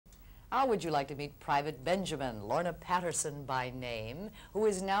How would you like to meet Private Benjamin, Lorna Patterson by name, who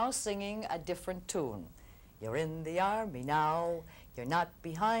is now singing a different tune? You're in the Army now, you're not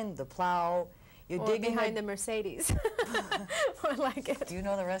behind the plow, you're or digging behind the Mercedes. I like it. Do you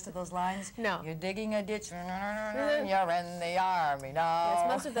know the rest of those lines? No. You're digging a ditch, you're in the Army now. Yes,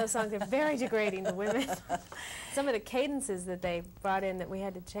 most of those songs are very degrading to women. Some of the cadences that they brought in that we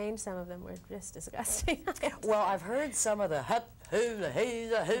had to change some of them were just disgusting. Well, I've heard some of the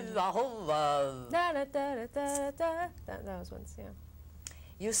those ones, yeah.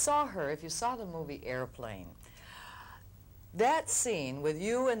 You saw her, if you saw the movie Airplane, that scene with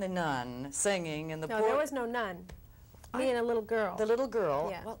you and the nun singing and the No, there was no nun. Me and a little girl. The little girl.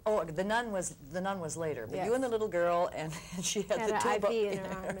 Yeah. Well, oh, the nun was later. But yes. you and the little girl, and she had the an tuba IV in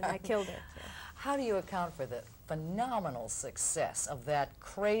her arm, and I killed her. So. How do you account for the phenomenal success of that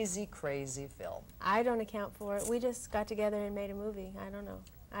crazy, crazy film? I don't account for it. We just got together and made a movie. I don't know.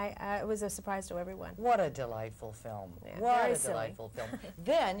 It was a surprise to everyone. What a delightful film. Yeah, what a delightful film.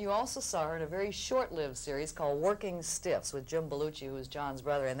 Then you also saw her in a very short-lived series called Working Stiffs with Jim Belushi, who was John's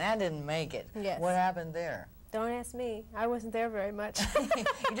brother, and that didn't make it. Yes. What happened there? Don't ask me. I wasn't there very much.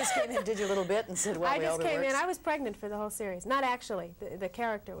 You just came in, did your little bit, and said, well, I just came in. works. I was pregnant for the whole series. Not actually. The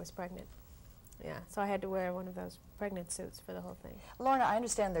character was pregnant. Yeah, so I had to wear one of those pregnant suits for the whole thing. Lorna, I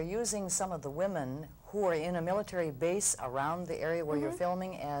understand they're using some of the women who are in a military base around the area where you're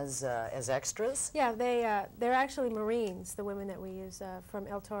filming as extras? Yeah, they're actually Marines, the women that we use from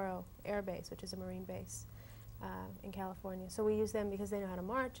El Toro Air Base, which is a Marine base in California. So we use them because they know how to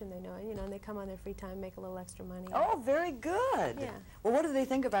march, and they know, you know, and they come on their free time, make a little extra money. Oh, very good. Yeah. Well, what do they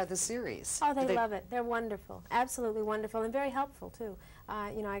think about the series? Oh, they love it. They're wonderful, absolutely wonderful, and very helpful too.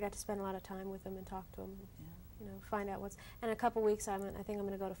 You know, I got to spend a lot of time with them and talk to them, and, you know, find out what's. And in a couple weeks, I think I'm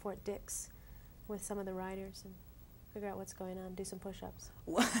going to go to Fort Dix with some of the writers and figure out what's going on, do some push-ups.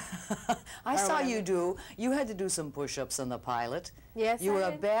 I saw you do. You had to do some push-ups on the pilot. Yes, you were I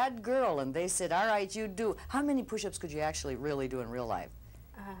a bad girl, and they said, all right, you do. How many push-ups could you actually really do in real life?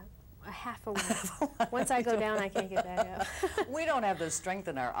 A half a one. Once I go down, I can't get back up. We don't have the strength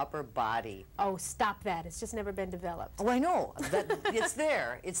in our upper body. Oh, stop that. It's just never been developed. Oh, I know. It's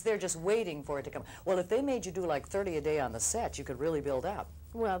there. It's there just waiting for it to come. Well, if they made you do like 30 a day on the set, you could really build up.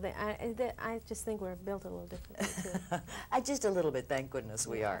 Well, I just think we're built a little differently, too. Just a little bit, thank goodness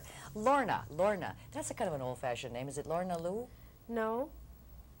we are. Lorna, that's a kind of an old-fashioned name. Is it Lorna Lou? No.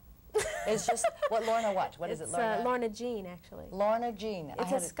 It's just, what, Lorna what? What is it, Lorna? Lorna Jean, actually. Lorna Jean.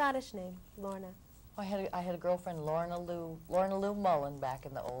 It's a Scottish name, Lorna. I had a girlfriend, Lorna Lou Mullen, back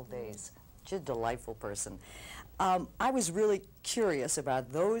in the old days. She's a delightful person. I was really curious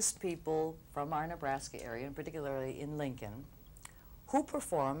about those people from our Nebraska area, and particularly in Lincoln, who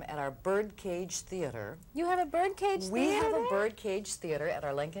perform at our Birdcage Theater. You have a Birdcage Theater? We have a Birdcage Theater at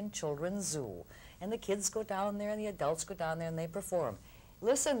our Lincoln Children's Zoo. And the kids go down there and the adults go down there and they perform.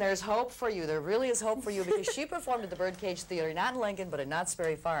 Listen, there's hope for you. There really is hope for you because she performed at the Birdcage Theater, not in Lincoln, but at Knott's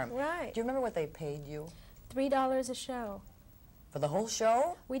Berry Farm. Right. Do you remember what they paid you? $3 a show. For the whole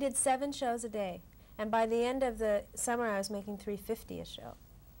show? We did 7 shows a day. And by the end of the summer, I was making $3.50 a show.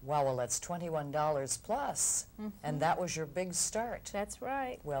 Wow, well, that's $21 plus. And that was your big start. That's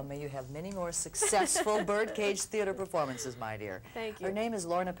right. Well, may you have many more successful Birdcage Theater performances, my dear. Thank you. Her name is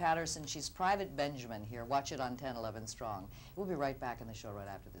Lorna Patterson. She's Private Benjamin here. Watch it on 1011 Strong. We'll be right back in the show right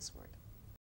after this word.